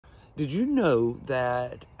Did you know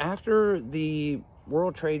that after the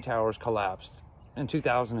World Trade Towers collapsed in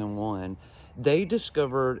 2001, they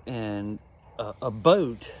discovered a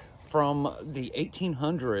boat from the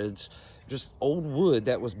 1800s, just old wood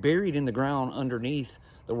that was buried in the ground underneath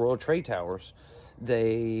the World Trade Towers?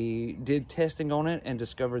 They did testing on it and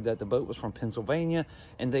discovered that the boat was from Pennsylvania,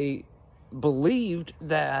 and they believed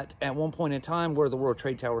that at one point in time where the World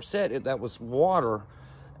Trade Tower set, that was water.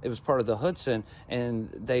 It was part of the Hudson, and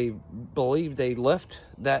they believed they left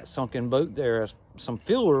that sunken boat there as some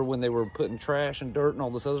filler when they were putting trash and dirt and all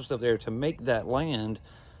this other stuff there to make that land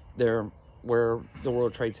there where the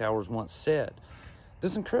World Trade Towers once set.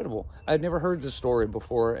 This is incredible. I'd never heard this story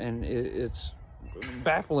before, and it's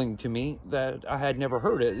baffling to me that I had never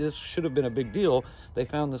heard it. This should have been a big deal. They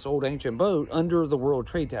found this old ancient boat under the World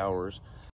Trade Towers.